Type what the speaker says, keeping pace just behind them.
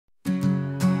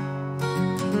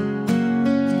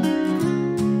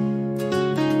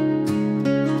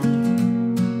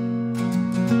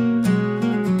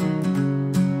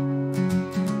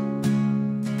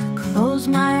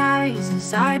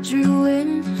as I drew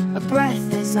in a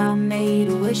breath, as I made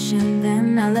a wish, and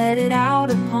then I let it out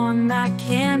upon that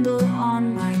candle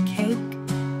on my cake.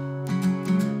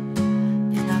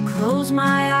 And I closed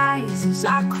my eyes as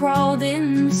I crawled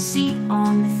in the seat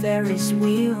on the Ferris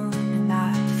wheel, and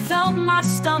I felt my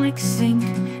stomach sink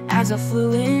as I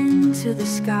flew into the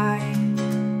sky.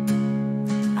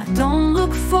 I don't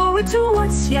look forward to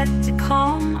what's yet to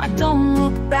come. I don't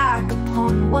look back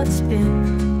upon what's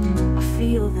been. I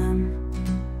feel them.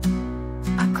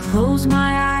 I close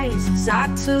my eyes as I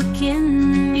took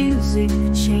in the music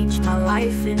that changed my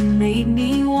life and made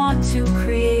me want to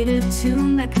create a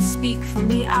tune that could speak from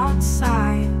the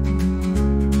outside.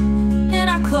 And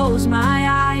I closed my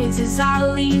eyes as I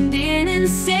leaned in and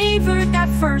savored that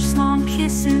first long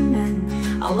kiss, and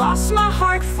then I lost my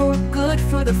heart for good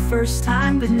for the first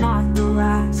time, but not the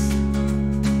last.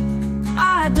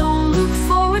 I don't look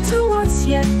forward to what's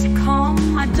yet to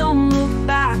come. I don't look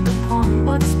back upon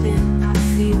what's been. I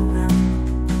feel them.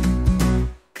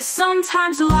 'Cause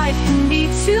sometimes life can be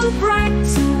too bright,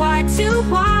 too wide, too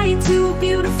wide, too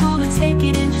beautiful to take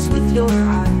it in just with your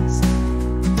eyes.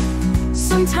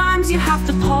 Sometimes you have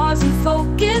to pause and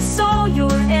focus all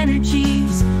your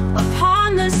energies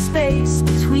upon the space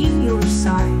between your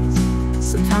sides.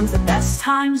 Sometimes the best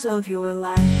times of your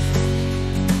life,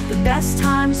 the best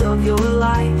times of your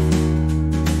life,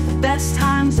 the best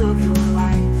times of your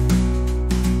life,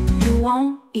 you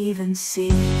won't even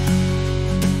see.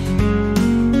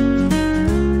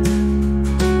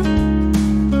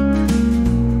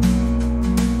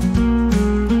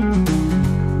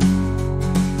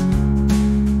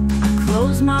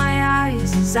 My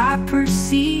eyes as I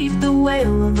perceive the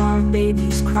wail of our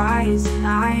baby's cries, and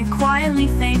I quietly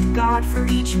thank God for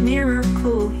each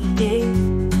miracle He gave.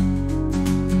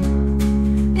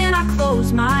 And I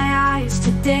close my eyes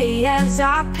today as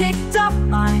I picked up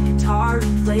my guitar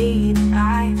and played.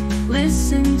 I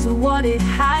listened to what it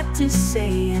had to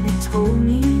say, and it told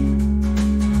me,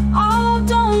 oh,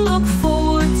 don't look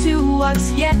forward to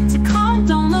what's yet to come.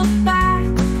 Don't look back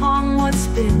upon what's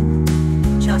been.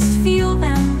 Just feel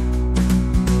them.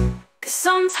 'Cause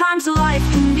sometimes life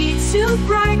can be too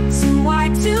bright, too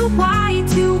wide,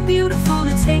 too beautiful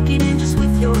to take it in just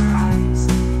with your eyes.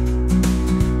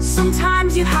 Sometimes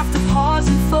you have to pause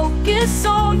and focus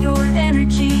all your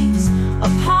energies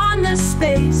upon the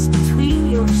space between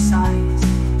your sides.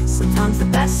 Sometimes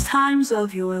the best times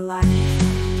of your life,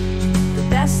 the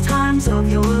best times of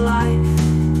your life,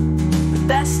 the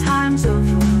best times of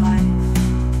your life,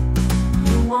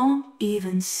 you won't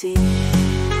even see.